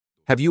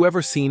Have you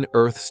ever seen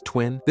Earth's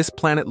twin? This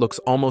planet looks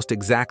almost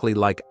exactly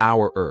like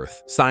our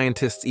Earth.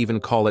 Scientists even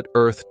call it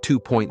Earth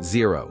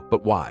 2.0.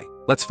 But why?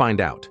 Let's find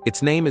out.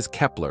 Its name is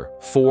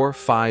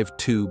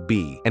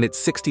Kepler-452b, and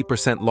it's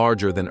 60%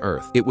 larger than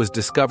Earth. It was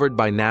discovered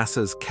by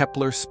NASA's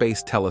Kepler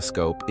Space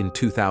Telescope in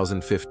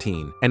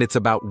 2015, and it's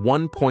about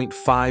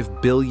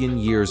 1.5 billion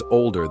years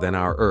older than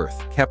our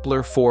Earth.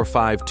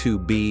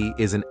 Kepler-452b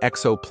is an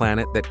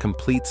exoplanet that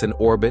completes an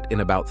orbit in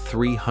about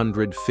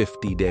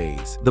 350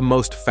 days. The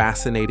most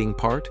fascinating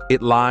part?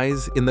 It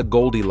lies in the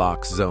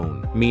Goldilocks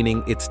Zone,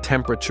 meaning its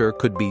temperature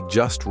could be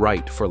just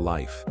right for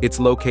life. It's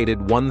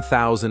located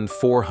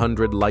 1,400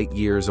 light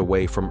years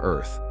away from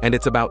Earth, and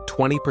it's about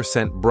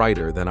 20%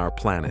 brighter than our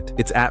planet.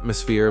 Its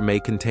atmosphere may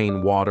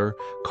contain water,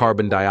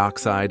 carbon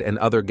dioxide, and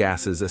other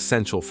gases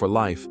essential for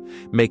life,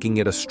 making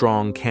it a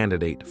strong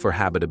candidate for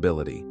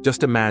habitability.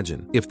 Just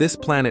imagine, if this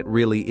planet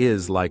really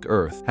is like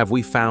Earth, have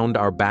we found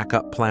our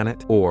backup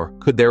planet? Or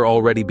could there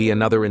already be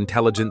another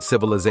intelligent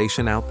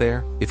civilization out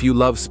there? If you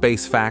love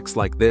space facts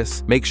like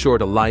this, make sure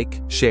to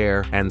like,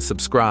 share, and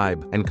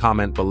subscribe, and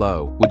comment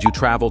below. Would you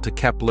travel to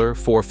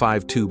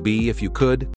Kepler-452b if you could?